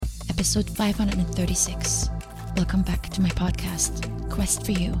episode 536. Welcome back to my podcast, Quest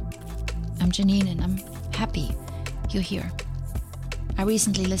for You. I'm Janine and I'm happy you're here. I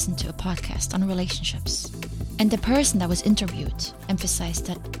recently listened to a podcast on relationships, and the person that was interviewed emphasized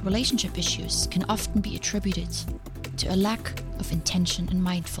that relationship issues can often be attributed to a lack of intention and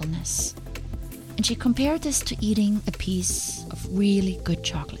mindfulness. And she compared this to eating a piece of really good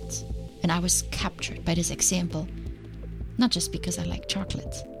chocolate. And I was captured by this example, not just because I like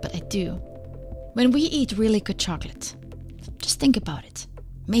chocolate, but I do. When we eat really good chocolate, just think about it.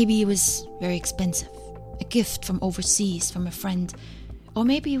 Maybe it was very expensive, a gift from overseas from a friend, or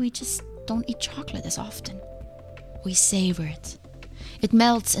maybe we just don't eat chocolate as often. We savor it. It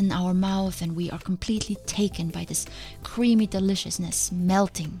melts in our mouth and we are completely taken by this creamy deliciousness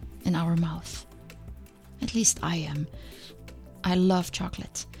melting in our mouth. At least I am. I love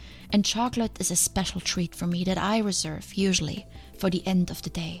chocolate. And chocolate is a special treat for me that I reserve usually for the end of the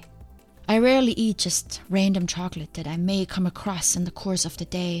day. I rarely eat just random chocolate that I may come across in the course of the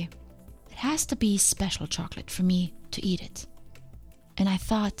day. It has to be special chocolate for me to eat it. And I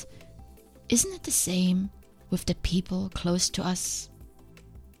thought, isn't it the same with the people close to us?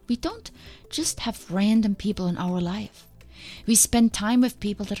 We don't just have random people in our life. We spend time with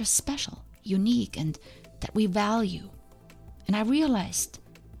people that are special, unique, and that we value. And I realized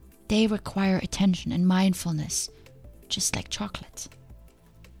they require attention and mindfulness, just like chocolate.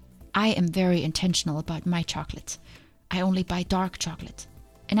 I am very intentional about my chocolate. I only buy dark chocolate,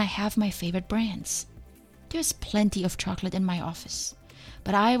 and I have my favorite brands. There's plenty of chocolate in my office,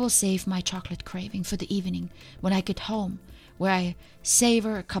 but I will save my chocolate craving for the evening when I get home, where I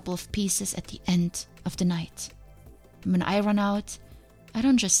savor a couple of pieces at the end of the night. When I run out, I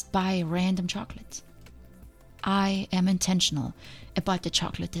don't just buy random chocolate. I am intentional about the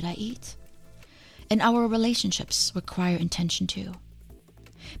chocolate that I eat. And our relationships require intention too.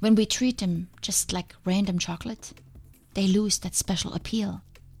 When we treat them just like random chocolate, they lose that special appeal.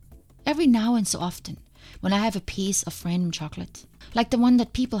 Every now and so often, when I have a piece of random chocolate, like the one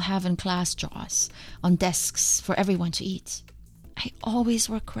that people have in glass jars on desks for everyone to eat, I always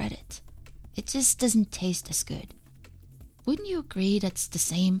regret it. It just doesn't taste as good. Wouldn't you agree that's the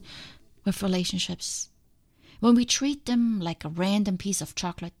same with relationships? When we treat them like a random piece of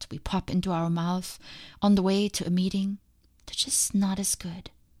chocolate we pop into our mouth on the way to a meeting, they're just not as good.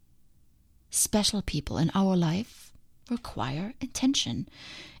 Special people in our life require intention,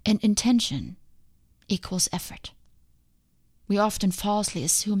 and intention equals effort. We often falsely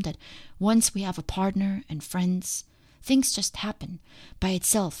assume that once we have a partner and friends, things just happen by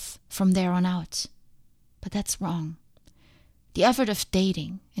itself from there on out. But that's wrong. The effort of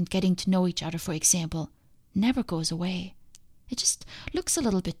dating and getting to know each other, for example, never goes away. It just looks a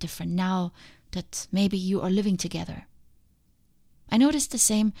little bit different now that maybe you are living together. I noticed the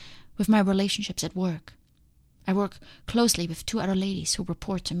same with my relationships at work. I work closely with 2 other ladies who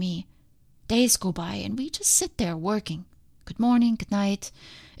report to me. Days go by and we just sit there working. Good morning, good night,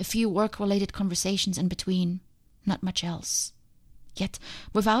 a few work-related conversations in between, not much else. Yet,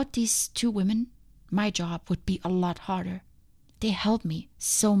 without these 2 women, my job would be a lot harder. They help me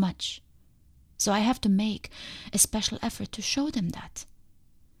so much. So I have to make a special effort to show them that.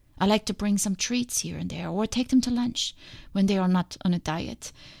 I like to bring some treats here and there, or take them to lunch when they are not on a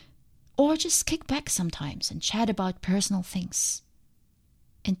diet, or just kick back sometimes and chat about personal things.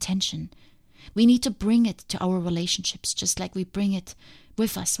 Intention. We need to bring it to our relationships just like we bring it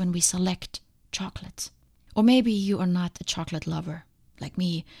with us when we select chocolate. Or maybe you are not a chocolate lover like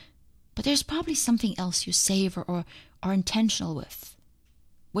me, but there's probably something else you savor or are intentional with,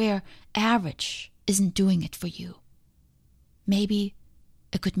 where average isn't doing it for you. Maybe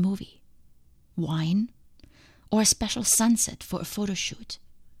a good movie, wine, or a special sunset for a photo shoot.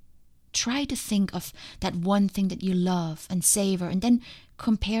 Try to think of that one thing that you love and savor and then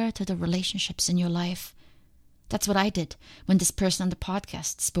compare it to the relationships in your life. That's what I did when this person on the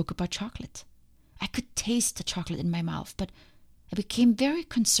podcast spoke about chocolate. I could taste the chocolate in my mouth, but I became very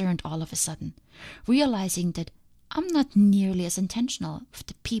concerned all of a sudden, realizing that I'm not nearly as intentional with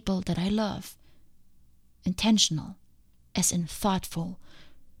the people that I love. Intentional, as in thoughtful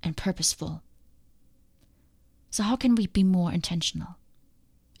and purposeful. So how can we be more intentional?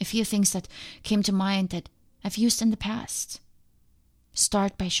 A few things that came to mind that I've used in the past.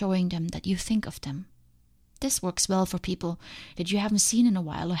 Start by showing them that you think of them. This works well for people that you haven't seen in a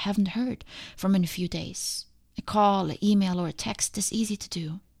while or haven't heard from in a few days. A call, an email, or a text is easy to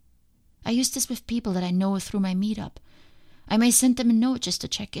do. I use this with people that I know through my meetup. I may send them a note just to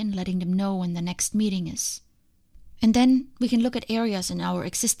check in, letting them know when the next meeting is. And then we can look at areas in our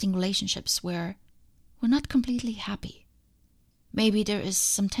existing relationships where we're not completely happy. Maybe there is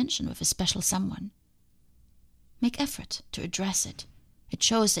some tension with a special someone. Make effort to address it. It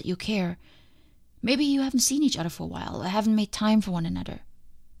shows that you care. Maybe you haven't seen each other for a while or haven't made time for one another.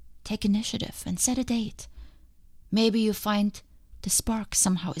 Take initiative and set a date. Maybe you find the spark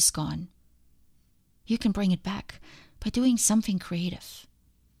somehow is gone. You can bring it back by doing something creative.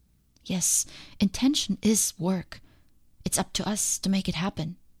 Yes, intention is work. It's up to us to make it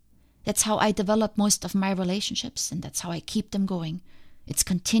happen. That's how I develop most of my relationships, and that's how I keep them going. It's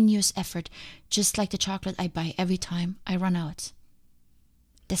continuous effort, just like the chocolate I buy every time I run out.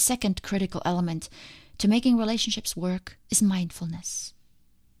 The second critical element to making relationships work is mindfulness.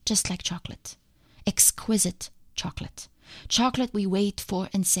 Just like chocolate. Exquisite chocolate. Chocolate we wait for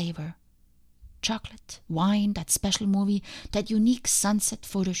and savor. Chocolate, wine, that special movie, that unique sunset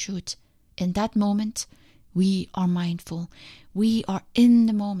photo shoot. In that moment, we are mindful. We are in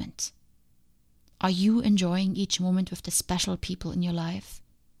the moment. Are you enjoying each moment with the special people in your life?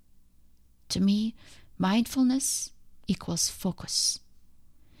 To me, mindfulness equals focus.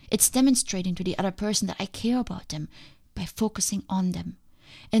 It's demonstrating to the other person that I care about them by focusing on them,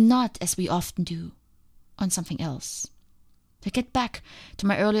 and not, as we often do, on something else. To get back to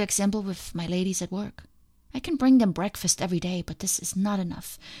my earlier example with my ladies at work, I can bring them breakfast every day, but this is not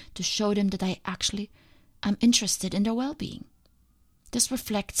enough to show them that I actually am interested in their well-being. This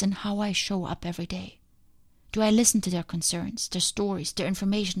reflects in how I show up every day. Do I listen to their concerns, their stories, their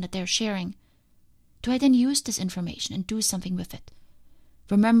information that they're sharing? Do I then use this information and do something with it?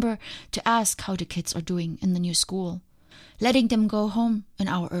 Remember to ask how the kids are doing in the new school, letting them go home an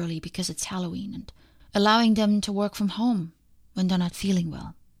hour early because it's Halloween, and allowing them to work from home when they're not feeling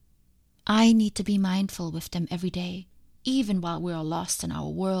well. I need to be mindful with them every day, even while we are lost in our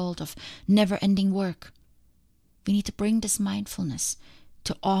world of never-ending work. We need to bring this mindfulness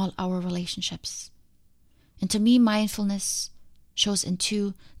to all our relationships. And to me, mindfulness shows in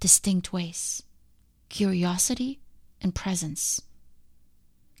two distinct ways: curiosity and presence.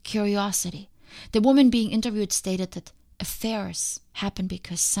 Curiosity. The woman being interviewed stated that affairs happen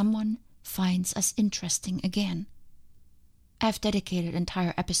because someone finds us interesting again. I've dedicated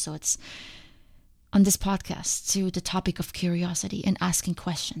entire episodes on this podcast to the topic of curiosity and asking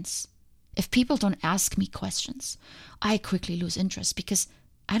questions. If people don't ask me questions, I quickly lose interest because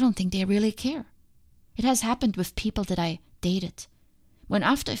I don't think they really care. It has happened with people that I dated. When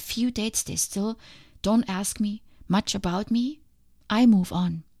after a few dates they still don't ask me much about me, I move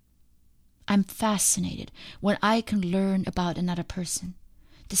on. I'm fascinated when I can learn about another person.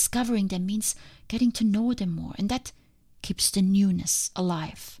 Discovering them means getting to know them more, and that keeps the newness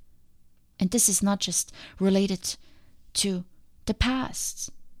alive. And this is not just related to the past,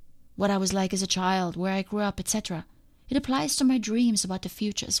 what I was like as a child, where I grew up, etc. It applies to my dreams about the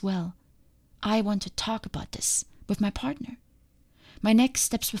future as well. I want to talk about this with my partner. My next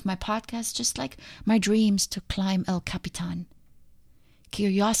steps with my podcast, just like my dreams to climb El Capitan.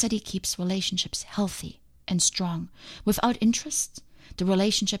 Curiosity keeps relationships healthy and strong. Without interest, the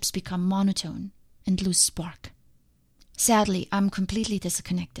relationships become monotone and lose spark. Sadly, I'm completely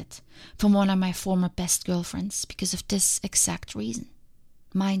disconnected from one of my former best girlfriends because of this exact reason.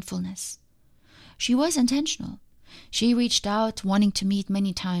 Mindfulness. She was intentional. She reached out, wanting to meet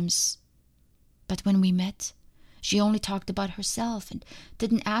many times. But when we met, she only talked about herself and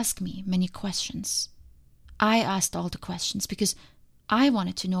didn't ask me many questions. I asked all the questions because I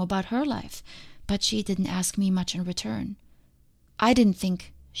wanted to know about her life, but she didn't ask me much in return. I didn't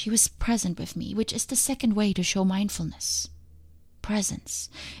think she was present with me, which is the second way to show mindfulness. Presence.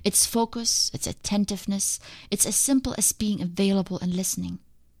 It's focus, it's attentiveness, it's as simple as being available and listening,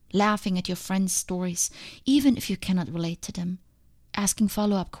 laughing at your friends' stories, even if you cannot relate to them, asking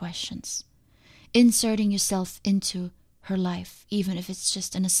follow-up questions, inserting yourself into her life, even if it's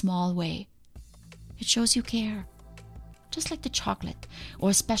just in a small way. It shows you care. Just like the chocolate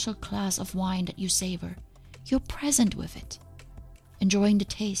or a special glass of wine that you savor, you're present with it, enjoying the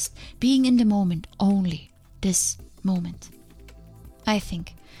taste, being in the moment, only this moment. I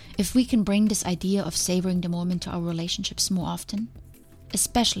think if we can bring this idea of savoring the moment to our relationships more often,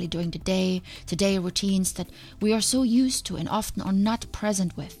 especially during the day-to-day routines that we are so used to and often are not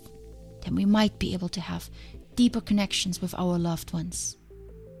present with, then we might be able to have deeper connections with our loved ones.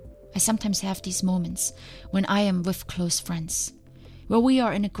 I sometimes have these moments when I am with close friends, where we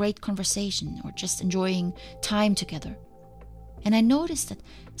are in a great conversation or just enjoying time together. And I notice that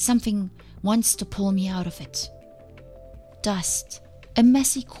something wants to pull me out of it. Dust, a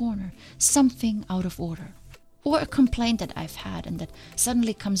messy corner, something out of order, or a complaint that I've had and that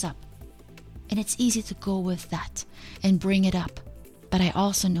suddenly comes up. And it's easy to go with that and bring it up. But I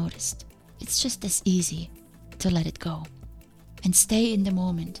also noticed it's just as easy to let it go. and stay in the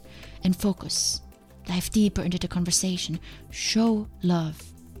moment and focus. Dive deeper into the conversation. Show love.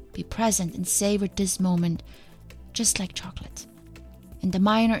 Be present and savor this moment just like chocolate. And the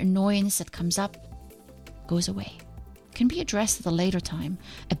minor annoyance that comes up goes away. Can be addressed at a later time,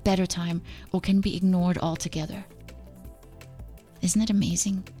 a better time, or can be ignored altogether. Isn't it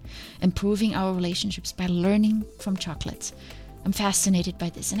amazing? Improving our relationships by learning from chocolate. I'm fascinated by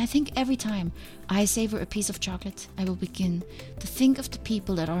this, and I think every time I savor a piece of chocolate, I will begin to think of the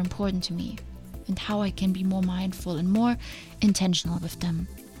people that are important to me and how I can be more mindful and more intentional with them.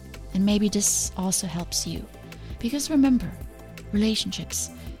 And maybe this also helps you. Because remember,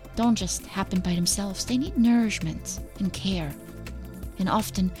 relationships don't just happen by themselves. They need nourishment and care. And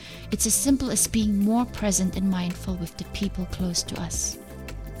often, it's as simple as being more present and mindful with the people close to us.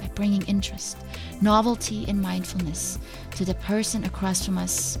 By bringing interest, novelty, and mindfulness to the person across from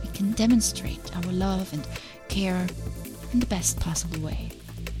us, we can demonstrate our love and care in the best possible way.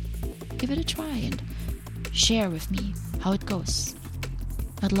 Give it a try and share with me how it goes.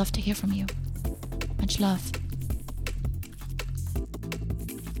 I'd love to hear from you. Much love.